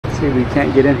See, we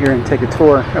can't get in here and take a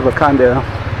tour of a condo.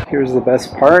 Here's the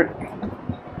best part.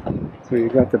 So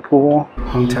you've got the pool.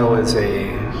 Hotel is a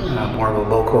more of a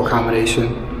local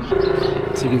accommodation.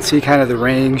 So you can see kind of the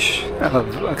range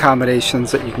of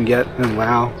accommodations that you can get in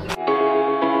Laos.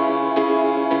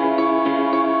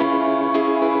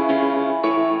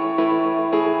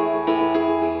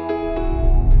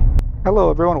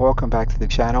 Hello everyone, welcome back to the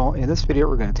channel. In this video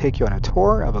we're going to take you on a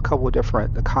tour of a couple of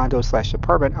different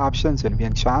condo/apartment options in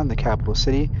Vientiane, the capital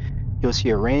city. You'll see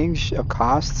a range of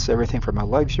costs, everything from a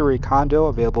luxury condo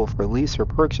available for lease or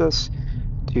purchase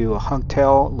to a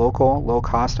hotel, local,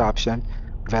 low-cost option.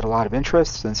 We've had a lot of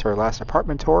interest since our last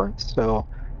apartment tour, so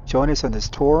join us on this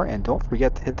tour and don't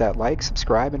forget to hit that like,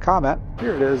 subscribe, and comment.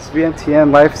 Here it is,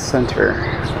 Vientiane Life Center.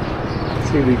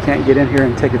 See, we can't get in here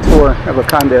and take a tour of a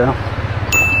condo.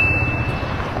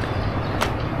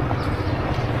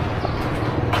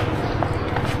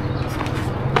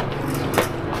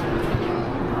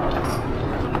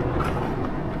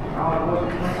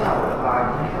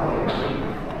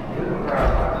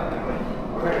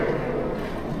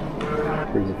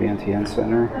 Here's the Vientiane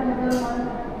Center.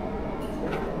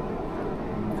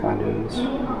 Condos.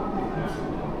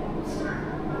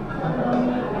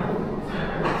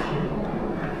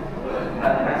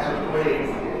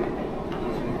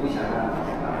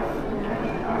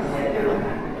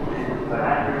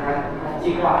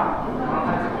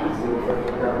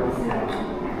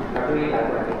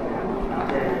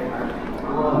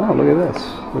 Oh, look at this.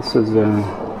 This is a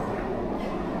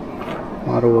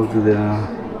model of the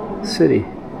city.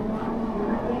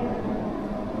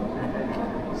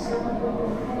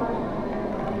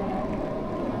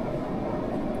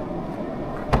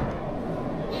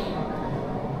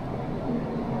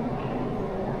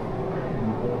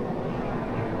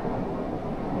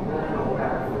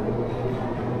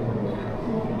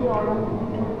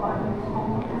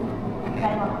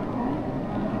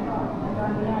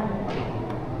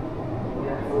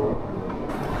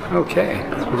 Okay,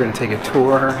 so we're going to take a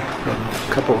tour of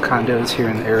a couple of condos here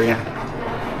in the area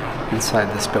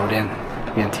inside this building,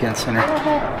 Vientiane Center.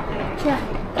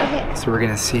 So we're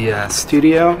going to see a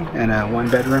studio and a one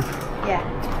bedroom. Yeah.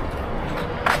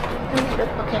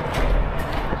 Okay.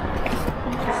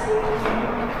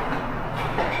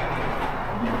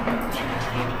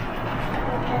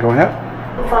 Going up?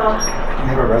 You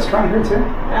have a restaurant here too?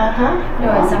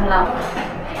 Rồi xong lọc.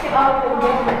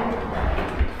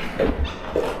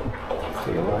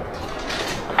 Take a look.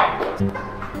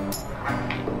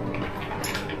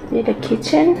 See the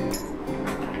kitchen.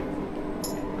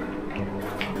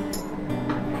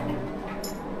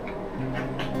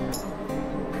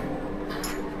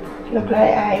 Look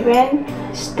like iron,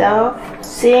 stove,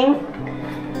 sink,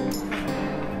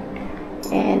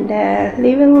 and the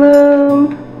living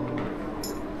room.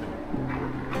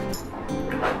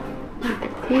 The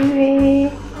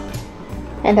TV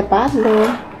and the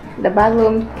bathroom. The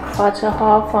bathroom across the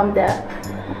hall from the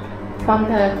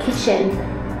kitchen.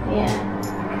 Yeah.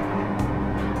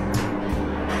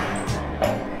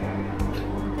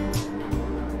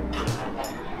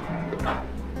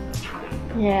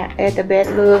 Yeah, at the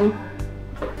bedroom.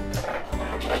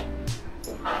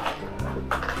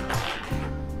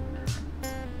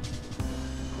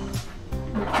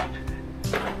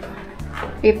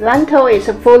 If rental is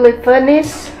fully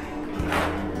furnished.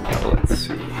 Let's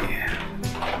see.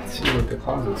 Let's see what the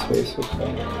closet space looks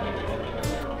like.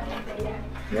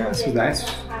 Yeah, this is nice.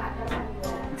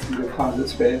 This is the closet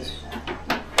space.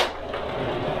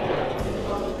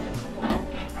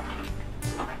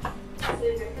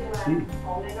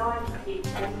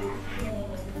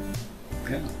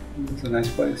 Yeah, it's a nice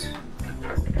place.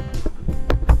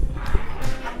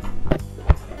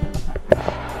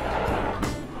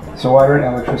 So water and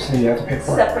electricity you have to pay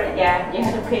for? Separate, yeah, you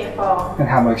have to pay for. And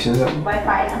how much is it?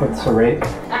 Wi-Fi. What's the rate?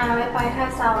 Wi-Fi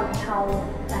has our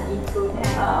include.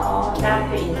 That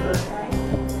pay include, right?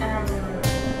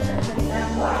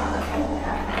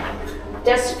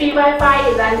 Just free Wi-Fi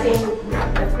is renting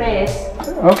the place.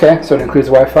 Okay, so it includes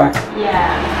Wi-Fi?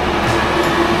 Yeah.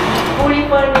 Fully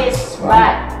furnished,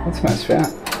 wow. That's nice, yeah.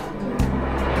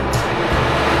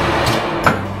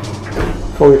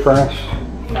 Fully furnished?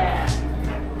 Yeah.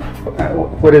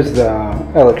 What is the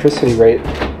electricity rate?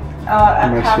 How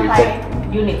much do you pay?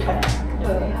 Unit เท่าไหร่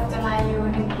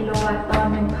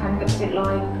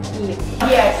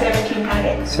Yeah,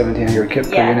 1700. 1700 kip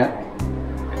per Yeah. unit.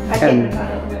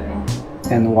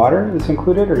 And the water is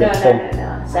included, or No,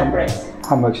 no, separate.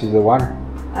 How much is the water?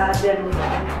 Then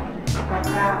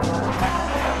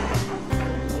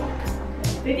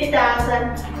 50,000.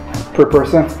 Per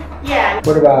person? Yeah.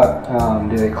 What about,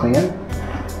 do they clean?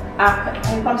 ท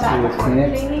ำความสะอาด You clean it?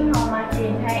 cleaning เอามา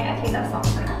clean ให้อาทิตย์ละ2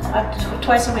 ครั้ง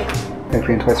twice a week They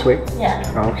clean twice a week?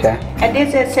 yeah Okay. and this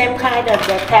is the same kind of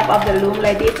the type of the room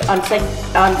like this on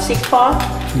 6th floor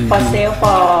for sale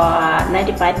for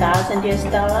 95,000 US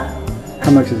dollar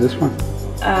How much is this one?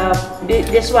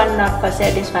 this one not for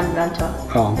sale this one rental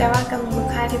Oh. แต่ว่ากำลังลูก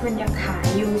ค้าที่เป็นอยากขาย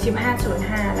อยู่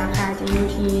1505ราคาจะอยู่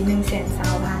ที่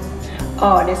120,000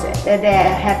 oh this they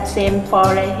have same floor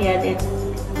right here this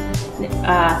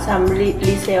some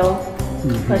resale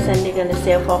person they gonna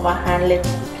sell for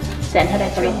 100 แสนเท่าไหร่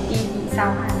กันลูก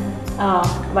 20,000 oh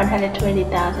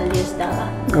 120,000 US dollar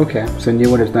Okay. So new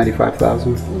one is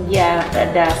 95,000. yeah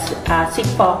that's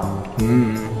 6th floor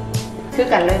คือ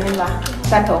กันเลยเป็นวะ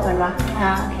กันโถกันวะ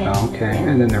okay Oh, okay.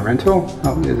 And then the rental?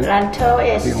 How is it? rental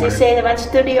is You she want say one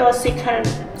studio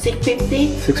 650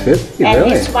 650? and Really?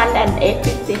 this one and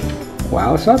 850 Wow,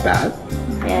 it's not bad.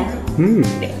 yeah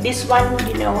this one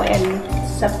you know and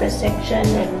subsection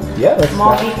and Yeah, that's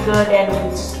more not- bigger than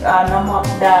normal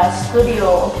the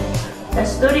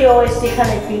studio is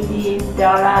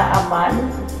 $650 a month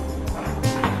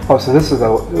Oh, so this is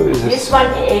this one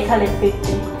is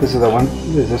 850 this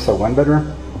is this a one bedroom?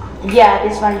 yeah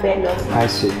this one bedroom I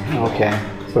see. Okay.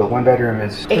 So one bedroom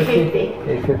is 850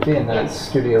 850 and the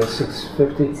studio is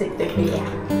 650 650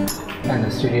 yeah and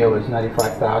the studio is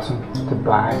 95,000 to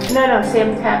buy. no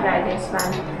same time like this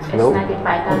one Hello? it's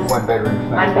 95,000 One bedroom is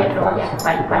One bedroom, 95,000 yeah. to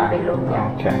One buy. bedroom,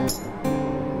 yeah. Okay.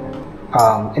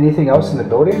 Anything else in the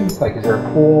building? Like is there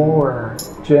a pool or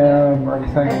gym or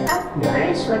anything? There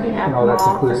is when you have And all that's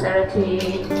more included?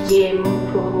 facilities, gym,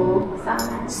 pool,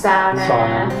 sauna,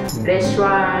 Sauna.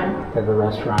 restaurant, They have a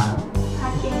restaurant,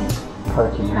 parking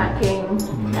parking, parking,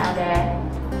 down there.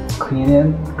 clean in.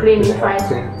 Clean Do they have price.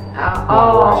 clean?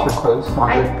 Wash your clothes,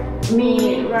 laundry. Me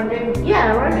laundry.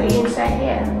 Yeah, laundry inside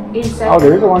here. Inside. Oh,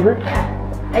 there is a laundry? Yeah.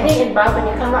 I think in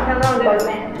balcony. Come on,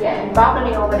 yeah, in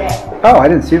balcony over there. Oh, I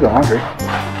didn't see the laundry.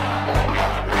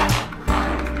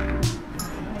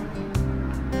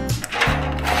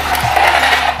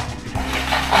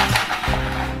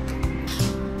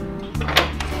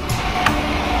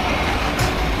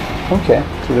 Okay,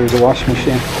 so there's a washing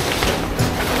machine.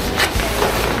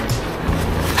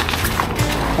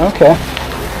 Okay.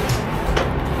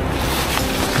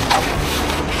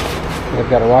 They've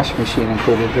got a washing machine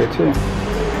included there too.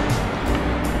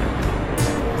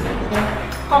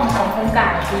 ห้องของโครงกา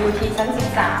รอยู่ที่ชั้น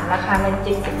13ราคาเป็น$79,000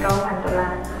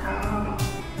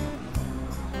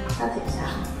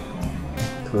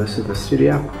 So this is the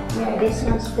studio. Yeah, this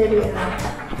one's studio.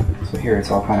 So here it's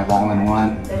all kind of all in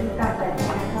one.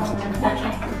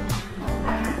 Okay.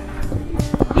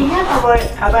 We have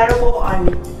available on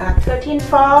 13th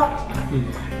floor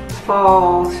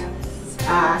for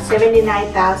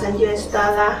 79,000 US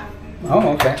dollar.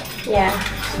 Oh, okay. Yeah,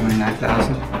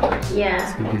 29,000.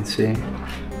 yeah. You can see.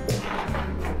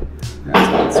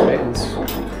 That's a lot of space.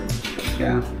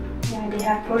 Yeah. Yeah, they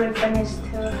have fully furnished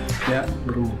too. Yeah.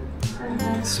 Little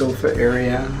sofa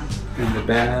area and the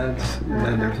beds, and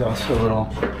then there's also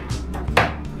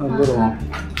a little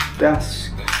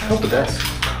desk. Oh, the desk.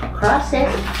 Closet.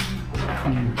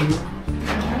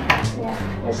 Yeah,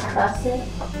 this closet.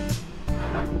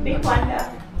 Big one though.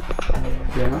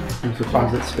 Yeah. There's a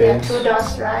closet Yeah, space. 2 door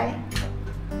slide.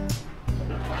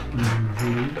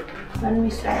 When we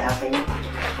slide up in.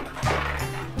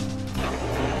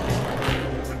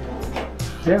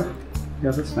 Yeah.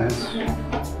 Yeah, that's nice.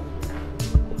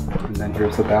 And then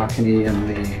here's the balcony and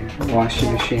the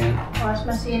washing machine. Wash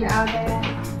machine out there.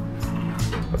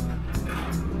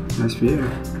 Nice view.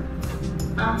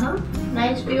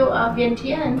 Nice view of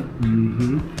Vientiane.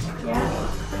 Yeah.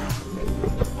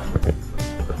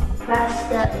 Plus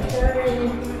the interior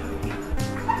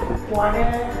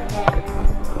water and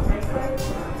breakfast.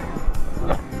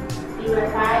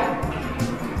 Purify.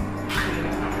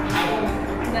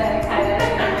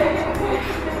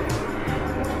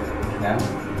 Yeah.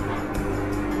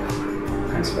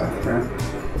 Nice bathroom.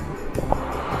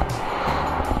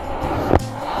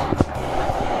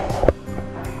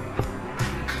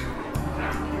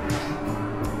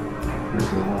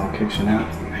 There's a little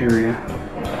kitchenette area.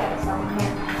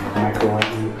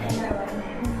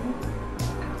 Microwave.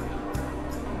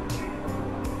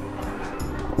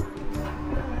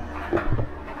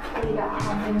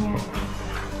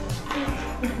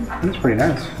 That's pretty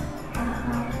nice.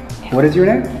 What is your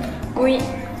name? We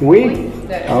We?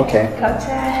 Okay.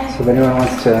 Contact. So if anyone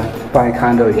wants to buy a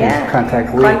condo, you Yeah. can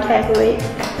contact we. Contact with.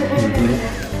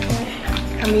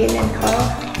 Come in and call.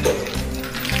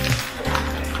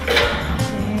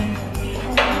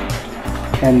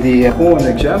 And the pool and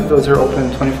the gym, those are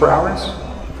open 24 hours?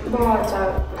 ก็จะ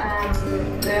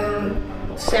เริ่ม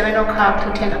 7 o'clock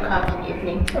to 10 o'clock in the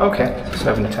evening. Okay, so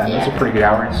 7 to 10. Those Yeah. are pretty good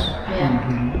hours.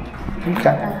 Yeah.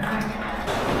 Okay.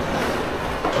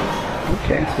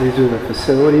 Okay, so these are the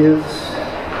facilities.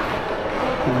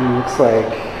 And it looks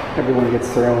like everyone gets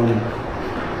their own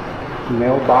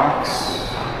mailbox.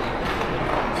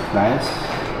 Nice.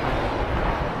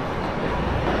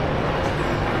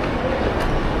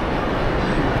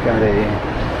 Got a,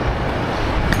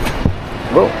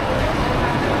 whoa.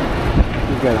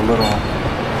 We've got a little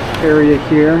area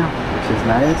here, which is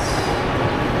nice.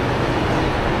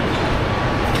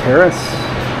 Terrace.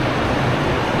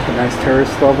 A nice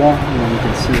terrace level, and then you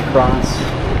can see across.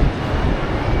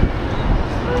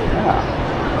 Yeah.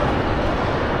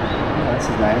 Yeah, this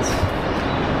is nice.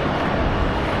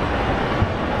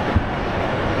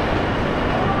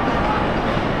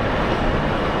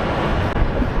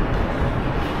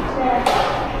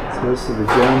 So this is the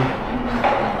gym.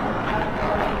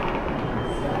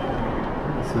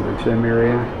 This is the gym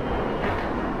area.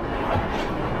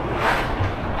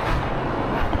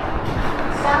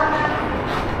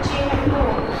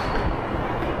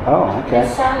 Oh, okay.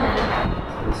 Sauna.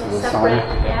 This is the Separate,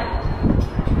 sauna.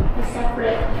 yeah. It's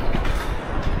separate.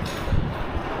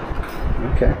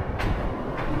 Okay.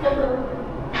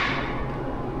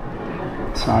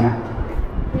 Sauna.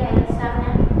 Yeah, sauna.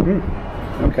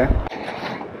 Okay.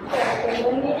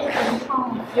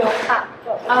 โยคะ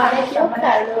ได้โยค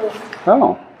ะเลย Oh,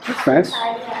 that's nice.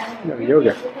 Yeah,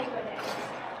 yoga.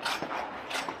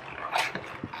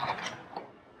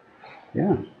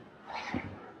 Yeah.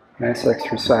 Nice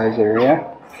exercise area.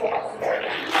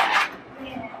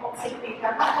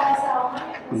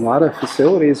 A lot of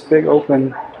facilities, big open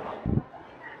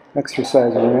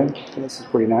exercise area. This is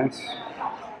pretty nice.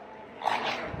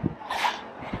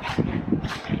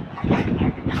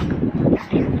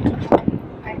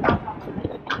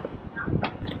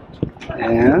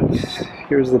 And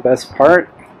here's the best part.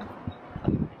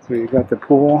 So you've got the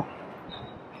pool.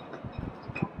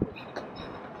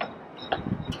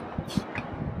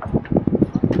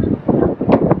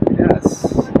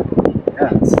 Yes. Yeah,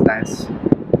 it's nice.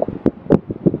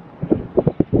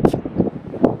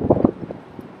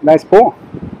 Nice pool.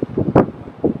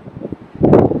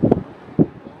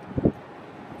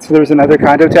 So there's another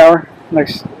condo tower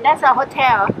next. That's a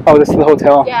hotel. Oh, this is the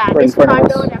hotel. Yeah, right in this front of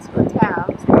condo, us. that's hotel.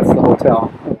 That's the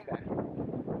hotel. Okay.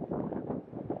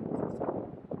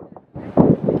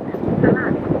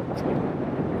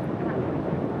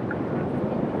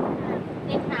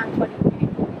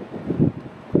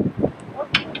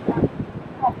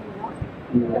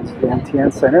 And there's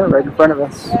Vientiane Center right in front of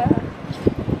us. This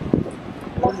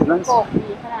is nice.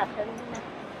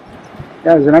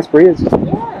 Yeah, there's a nice breeze.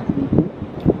 Yeah.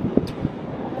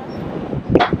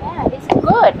 Yeah, it's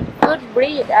good. Good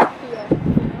breed up here.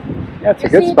 Yeah, it's a You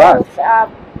good see spot.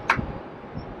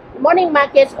 those, morning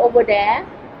markets over there.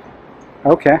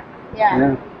 Okay. Yeah.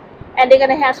 Yeah. And they're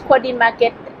gonna have squatting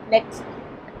market next.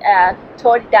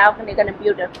 Tore it down, and they're gonna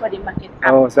build a squatting market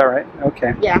up. Oh, is that right?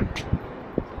 Okay. Yeah.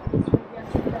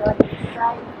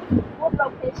 Good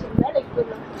location, very good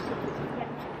location. You can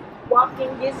walking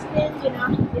distance, you know,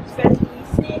 it's very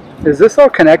easy. Is this all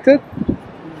connected?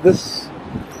 This.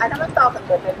 I don't talk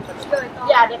about it.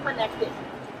 Yeah, they're connected.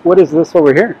 What is this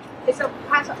over here? It's a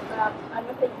part of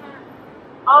another town.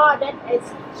 Oh, that is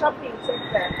shopping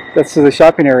center. That's the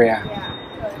shopping area. Yeah.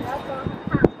 So that's all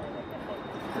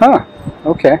the town. Huh.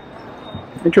 Okay.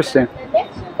 Interesting. The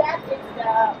next to that is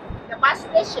the bus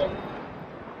station.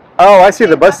 Oh, I see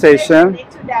the bus station.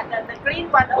 Next to that, the green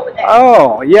one over there.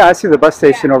 Oh, yeah, I see the bus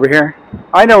station over here.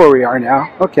 I know where we are now.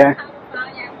 Okay.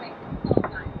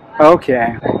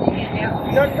 Okay.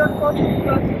 Don't go to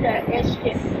the edge.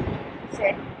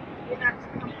 Said you're not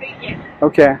complete yet.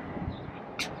 Okay.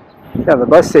 Yeah, the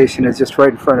bus station is just right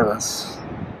in front of us.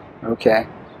 Okay.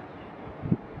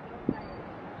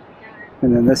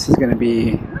 And then this is going to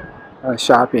be a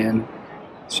shopping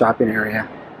area.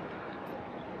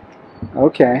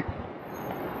 Okay.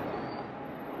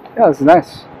 Yeah, it's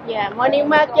nice. Yeah, morning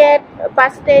market,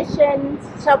 bus station,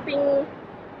 shopping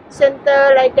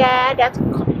center like that. That's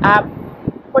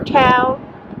hotel.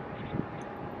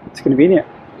 It's convenient.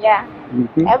 Yeah,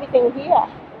 Mm-hmm. everything here.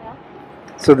 Yeah.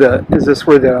 So is this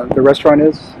where the restaurant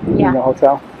is? Yeah. In the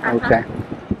hotel? Uh-huh. Okay.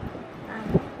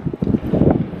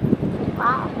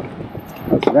 Wow.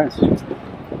 That's nice.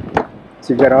 So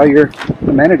you've got all your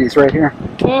amenities right here.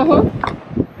 Mm-hmm.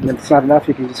 And if it's not enough,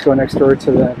 you can just go next door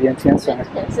to the Vientiane Center.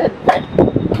 Let's go to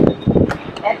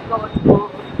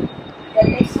the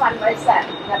next one. What is that?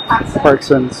 The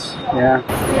Parkson's, yeah.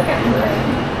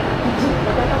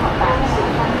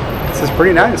 This is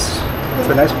pretty nice. It's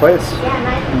a nice place. Yeah,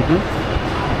 nice. Mm-hmm.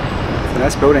 It's a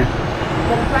nice building.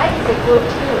 The price is good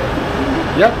too.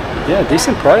 Yep. Yeah,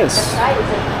 decent price. The price is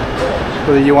good.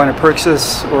 Whether you want to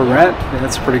purchase or rent,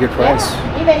 that's a pretty good price.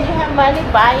 Yeah. Even you have money,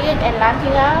 buy it and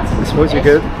renting out. I suppose you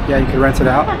could. Yeah, you could rent it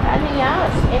out. Renting out.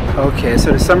 Okay,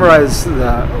 so to summarize,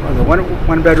 the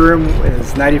one bedroom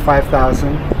is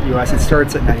 95,000 US. It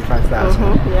starts at 95,000.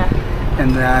 Yeah.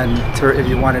 And then if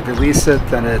you wanted to lease it,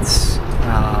 then it's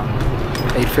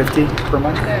 $850 per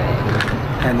month.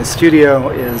 And the studio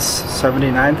is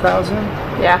 79,000.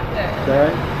 Yeah. Is that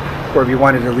right? Or if you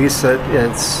wanted to lease it,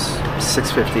 it's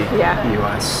 $650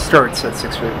 US. Starts at $650.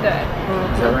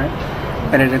 Is that right?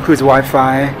 And it includes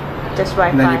Wi-Fi. Just Wi-Fi.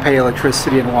 And then you pay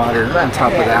electricity and water on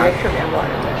top of that. Electricity and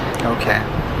water. Okay.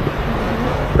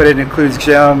 But it includes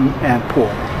gym and pool.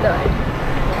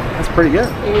 That's pretty good.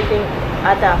 Anything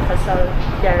other facility,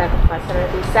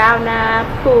 sauna,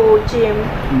 pool, gym,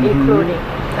 including.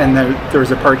 And there's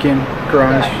a parking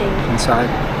garage inside.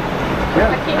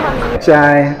 Yeah.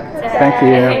 Jai, thank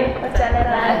you.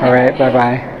 All right,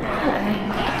 bye-bye.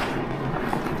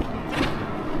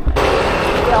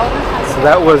 So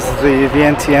that was the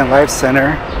Vientiane Life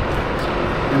Center.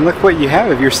 And look what you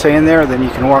have. If you're staying there, then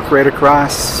you can walk right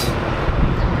across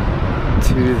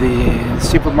to the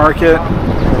supermarket,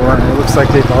 or it looks like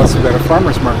they've also got a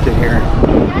farmer's market here.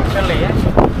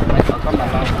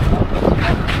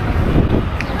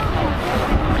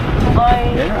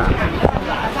 Yeah.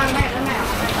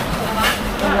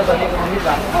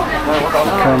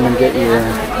 Come and get your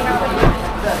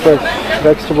fresh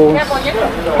vegetables.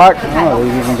 Hot. Oh,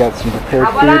 they've even got some prepared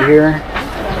food here.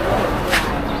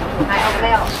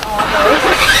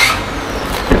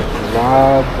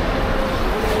 Salad.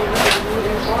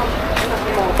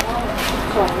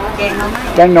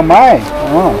 Canh hน่อไม้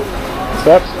Oh, what's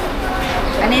up?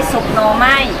 อันนี้ซุปหน่อไ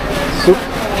ม้ Soup.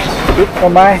 Soup หน่อ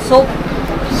ไม้ ซุป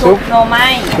หน่อไม้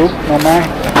Soup หน่อไม้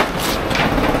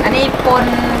อันนี้ป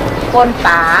น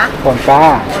ป่า ป่นปลา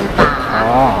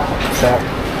อ๋อ แซ่บ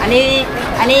อัน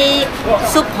นี้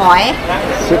ซุปหอย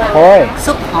ซุป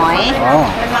หอย อ๋อ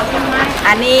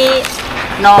อันนี้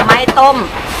หน่อไม้ต้ม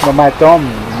หน่อไม้ต้ม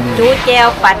จูแจว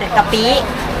ปัดกะปิ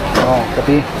อ๋อกะ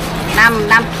ปิ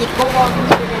น้ำพริก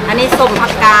อันนี้ส้มผั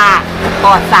กกาดปล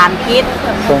อดสารพิษ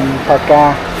ส้มผักกา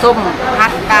ส้มผั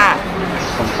กกาด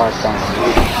ส้มผักกา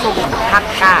ส้มผัก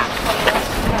กาด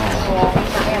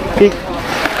พริก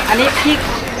อันนี้พริก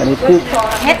อันนี้พริก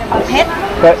เผ็ด เผ็ด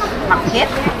หมักเผ็ด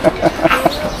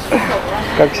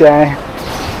กระชาย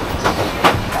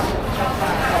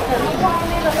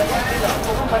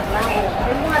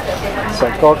ใส่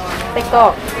กรอก ไส้กรอ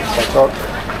ก ใส่กรอก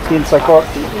กินใส่กรอก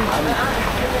ตี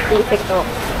ไส้กรอก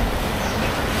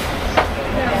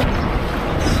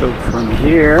So from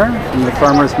here, from the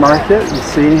farmer's market, you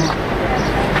see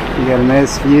you got a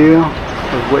nice view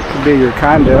of what could be your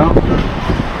condo.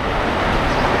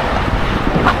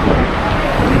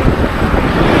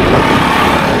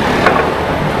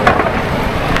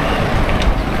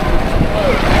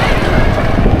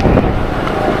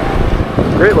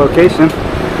 Great location.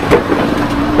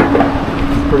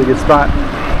 Pretty good spot.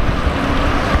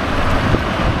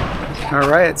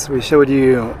 Alright, so we showed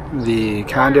you the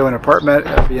condo and apartment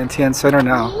at Vientiane Center.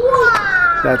 Now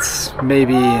that's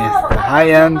maybe the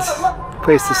high-end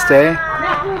place to stay.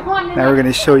 Now we're going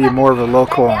to show you more of a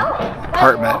local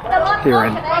apartment here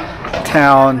in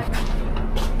town.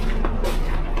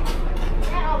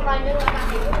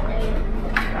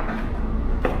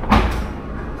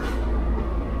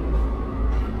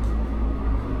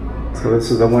 So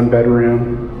this is the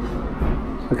one-bedroom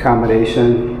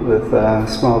accommodation with a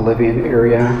small living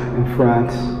area in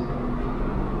front.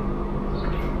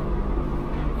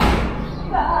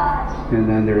 And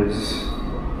then there's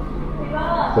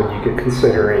what you could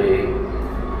consider a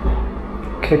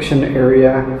kitchen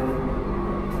area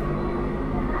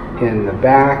in the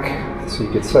back. So you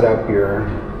could set up your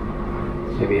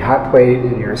maybe hot plate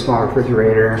and your small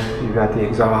refrigerator. You've got the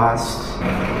exhaust.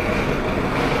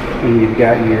 And you've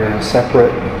got your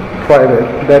separate private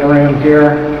bedroom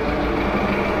here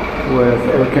with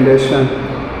air conditioning.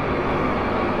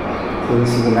 So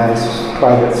this is a nice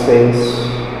private space.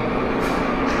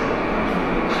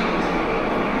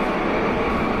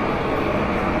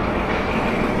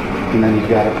 And then you've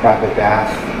got a private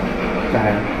bath, got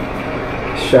a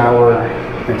shower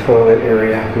and toilet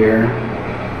area here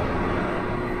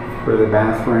for the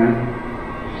bathroom.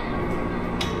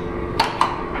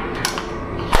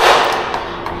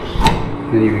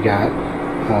 Then you've got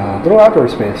a little outdoor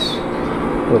space,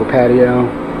 a little patio,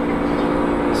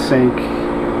 sink.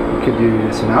 You could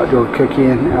do some outdoor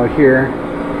cooking out here,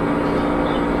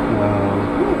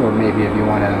 or maybe if you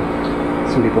want to,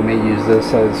 some people may use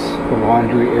this as a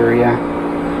laundry area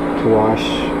to wash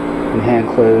and hand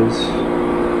close.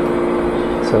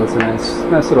 So it's a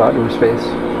nice little outdoor space.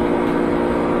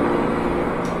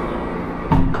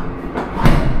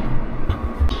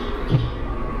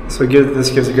 So this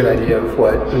gives a good idea of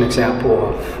what an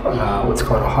example of what's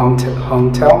called a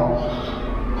hotel.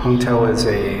 Hotel is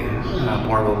a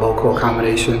more of a local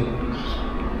accommodation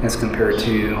as compared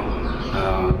to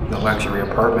the luxury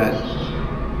apartment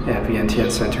at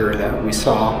Vientiane Center that we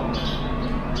saw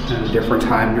at a different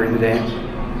time during the day.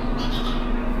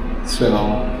 So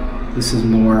this is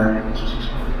more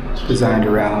designed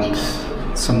around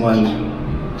someone,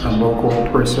 a local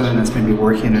person that's maybe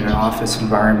working in an office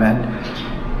environment,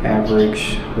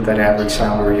 with that average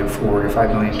salary of 4 to 5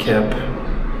 million kip.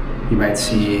 You might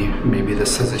see maybe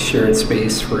this as a shared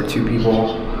space for 2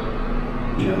 people,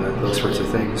 you know, those sorts of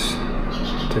things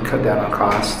to cut down on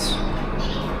costs.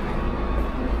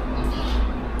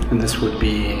 And this would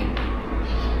be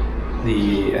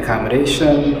the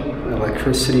accommodation,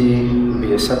 electricity would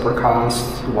be a separate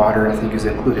cost, water I think is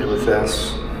included with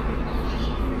this,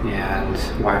 and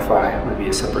Wi-Fi would be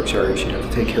a separate charge. You'd have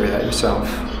to take care of that yourself.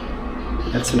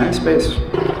 It's a nice space.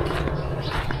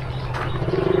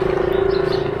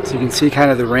 So you can see kind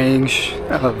of the range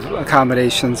of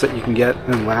accommodations that you can get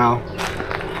in Laos.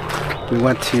 We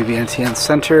went to Vientiane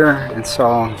Center and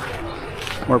saw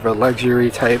more of a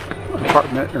luxury type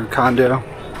apartment or condo.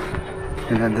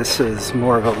 And then this is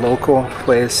more of a local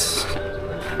place,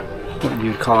 what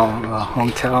you'd call a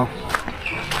hotel,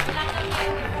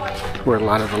 where a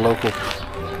lot of the local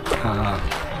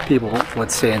people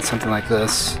would stay in something like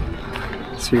this.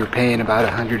 So you're paying about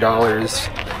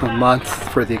 $100 a month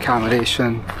for the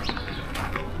accommodation.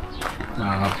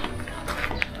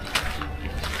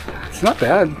 It's not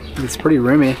bad. It's pretty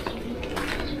roomy.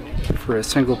 For a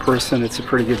single person, it's a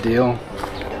pretty good deal.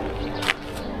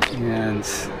 And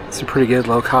it's a pretty good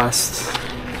low-cost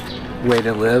way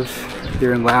to live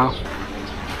here in Laos.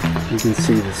 You can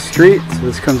see the street. So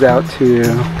this comes out to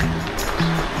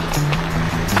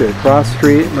a cross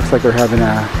street. Looks like they're having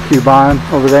a Cuban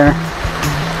over there.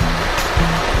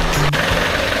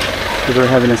 So they're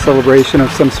having a celebration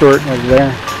of some sort over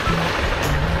there.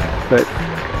 But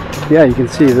yeah, you can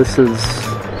see this is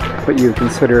what you would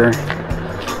consider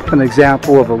an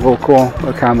example of a local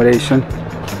accommodation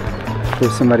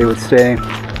where somebody would stay,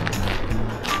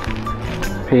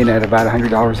 paying at about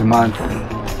 $100 a month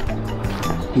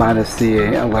minus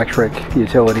the electric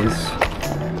utilities.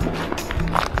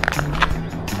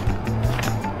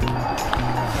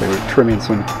 They were trimming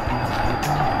some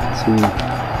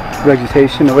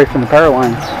vegetation away from the power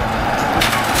lines.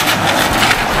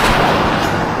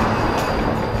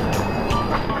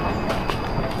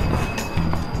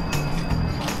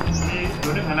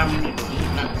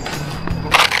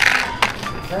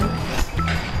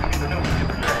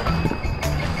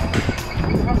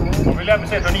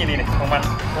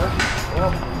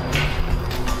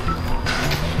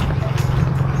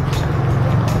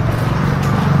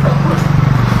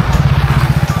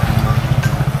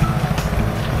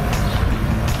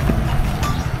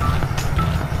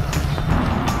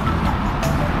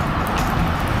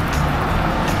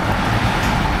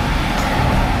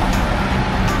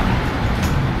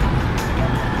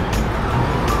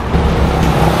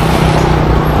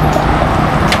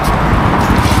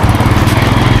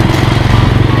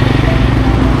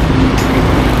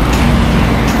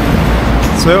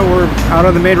 So we're out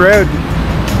on the main road.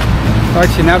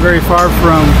 Actually not very far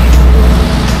from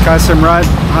Khamouy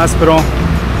Hospital.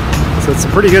 So it's a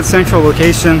pretty good central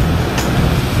location.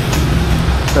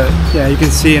 But yeah, you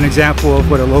can see an example of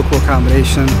what a local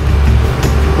accommodation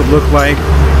would look like.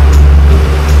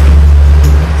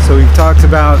 So we've talked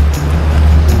about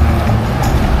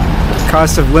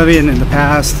cost of living in the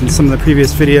past, and some of the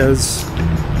previous videos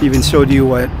even showed you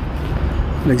what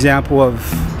an example of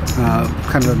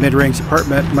kind of a mid-range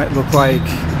apartment might look like.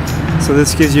 So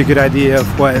this gives you a good idea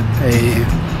of what a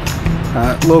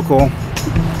local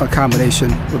accommodation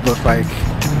would look like,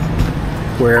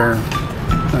 where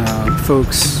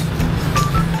folks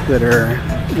that are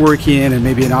working in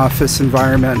maybe an office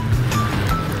environment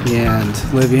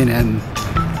and living in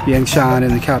Vientiane,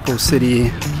 in the capital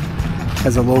city,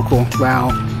 as a local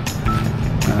Lao,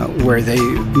 where they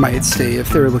might stay if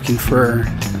they're looking for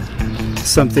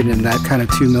something in that kind of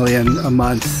 2 million a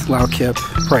month Lao Kip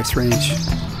price range.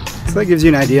 So that gives you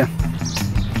an idea.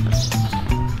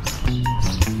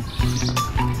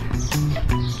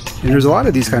 And there's a lot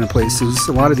of these kind of places,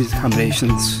 a lot of these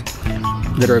accommodations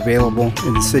that are available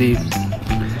in the city.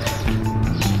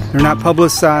 They're not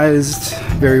publicized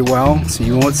very well, so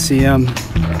you won't see them.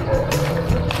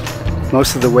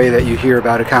 Most of the way that you hear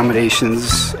about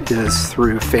accommodations is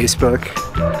through Facebook.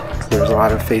 there's a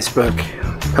lot of Facebook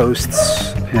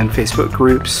posts and Facebook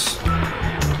groups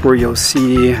where you'll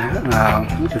see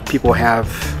if people have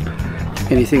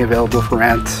anything available for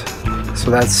rent.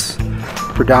 So that's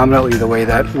predominantly the way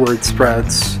that word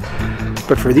spreads.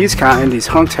 But for these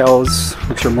hotels,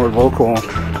 which are more local,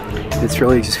 it's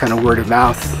really just kind of word of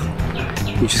mouth.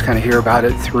 You just kind of hear about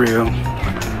it through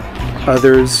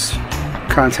others,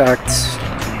 contacts,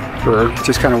 or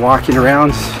just kind of walking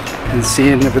around and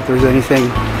seeing if there's anything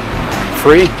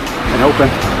free and open.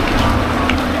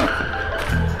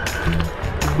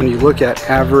 When you look at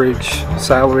average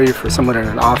salary for someone in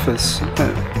an office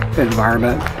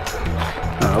environment,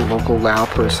 a local Lao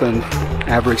person,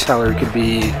 average salary could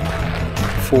be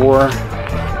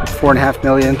 $4.5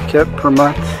 million kip per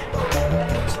month.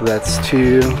 So that's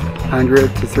 $200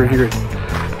 to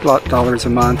 $300 a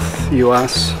month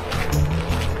US.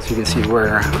 So you can see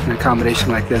where an accommodation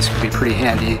like this could be pretty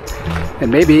handy. And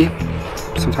maybe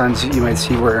sometimes you might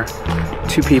see where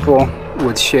two people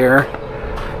would share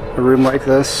a room like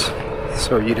this.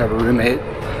 So you'd have a roommate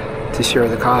to share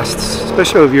the costs,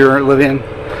 especially if you're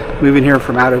moving here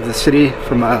from out of the city,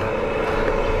 from a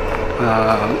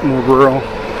more rural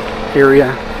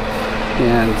area,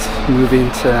 and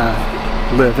moving to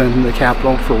live in the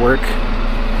capital for work,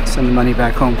 send the money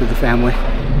back home to the family.